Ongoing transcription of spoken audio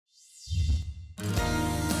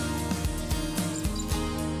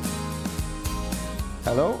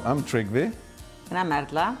Hello, I'm Tryggvi. And I'm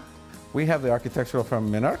Erla. We have the architectural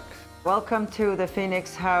firm Minarc. Welcome to the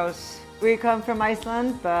Phoenix house. We come from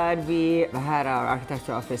Iceland, but we had our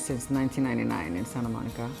architecture office since 1999 in Santa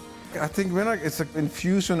Monica. I think Minarc is an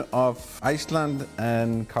infusion of Iceland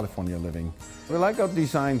and California living. We like our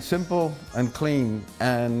design simple and clean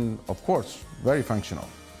and, of course, very functional.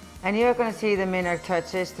 And you're going to see the Minarc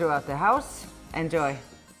touches throughout the house. Enjoy.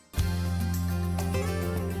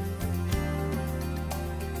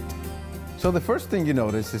 So the first thing you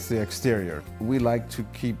notice is the exterior. We like to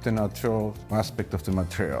keep the natural aspect of the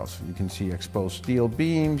materials. You can see exposed steel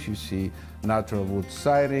beams, you see natural wood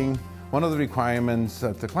siding. One of the requirements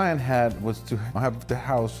that the client had was to have the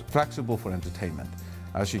house flexible for entertainment.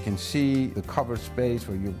 As you can see, the covered space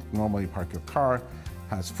where you normally park your car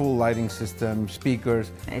has full lighting system,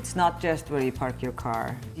 speakers. It's not just where you park your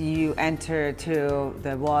car. You enter to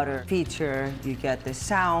the water feature, you get the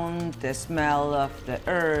sound, the smell of the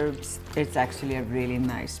herbs. It's actually a really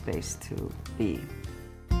nice space to be.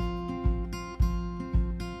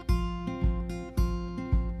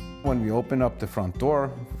 When we open up the front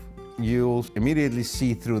door, you'll immediately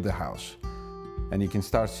see through the house. And you can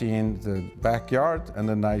start seeing the backyard and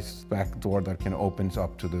the nice back door that can open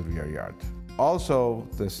up to the rear yard. Also,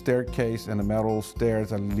 the staircase and the metal stairs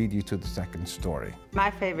that lead you to the second story.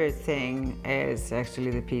 My favorite thing is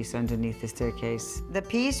actually the piece underneath the staircase. The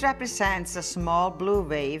piece represents a small blue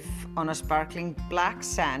wave on a sparkling black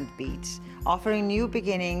sand beach, offering new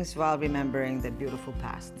beginnings while remembering the beautiful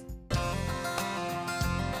past.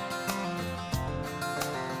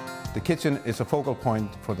 The kitchen is a focal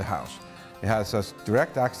point for the house. It has us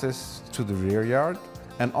direct access to the rear yard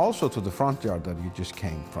and also to the front yard that you just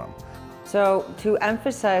came from. So to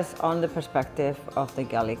emphasize on the perspective of the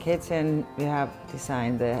galley kitchen, we have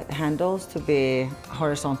designed the handles to be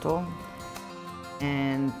horizontal,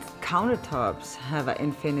 and countertops have an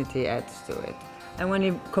infinity edge to it. And when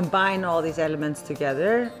you combine all these elements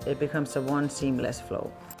together, it becomes a one seamless flow.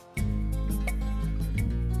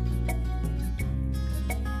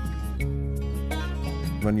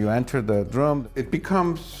 When you enter the room, it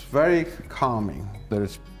becomes very calming.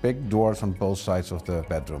 There's big doors on both sides of the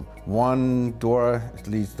bedroom. One door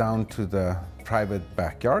leads down to the private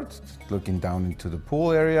backyard, looking down into the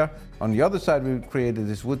pool area. On the other side, we created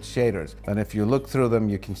these wood shaders. And if you look through them,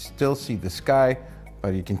 you can still see the sky,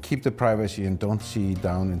 but you can keep the privacy and don't see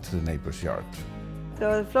down into the neighbor's yard.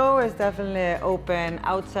 So the floor is definitely open,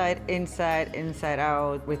 outside, inside, inside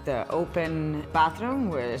out, with the open bathroom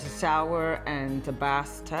where there's a shower and a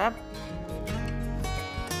bathtub.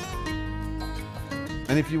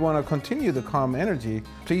 And if you want to continue the calm energy,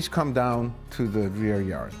 please come down to the rear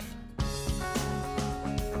yard.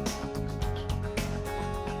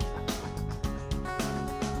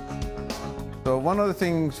 So one of the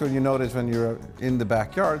things when you notice when you're in the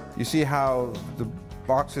backyard, you see how the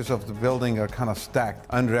boxes of the building are kind of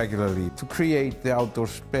stacked irregularly to create the outdoor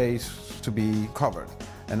space to be covered.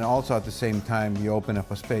 And also at the same time, you open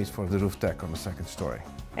up a space for the roof deck on the second story.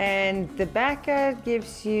 And the backyard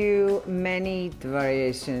gives you many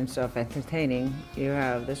variations of entertaining. You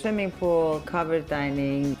have the swimming pool, covered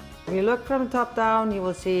dining. If you look from top down, you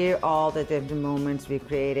will see all the different moments we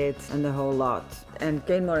created and the whole lot, and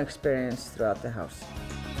gain more experience throughout the house.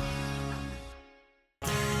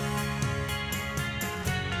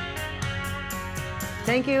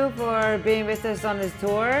 Thank you for being with us on this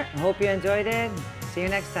tour. I hope you enjoyed it. See you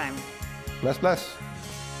next time. Bless, bless.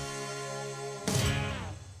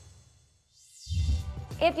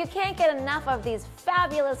 If you can't get enough of these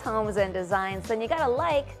fabulous homes and designs, then you gotta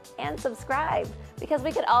like and subscribe, because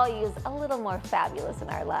we could all use a little more fabulous in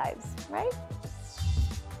our lives, right?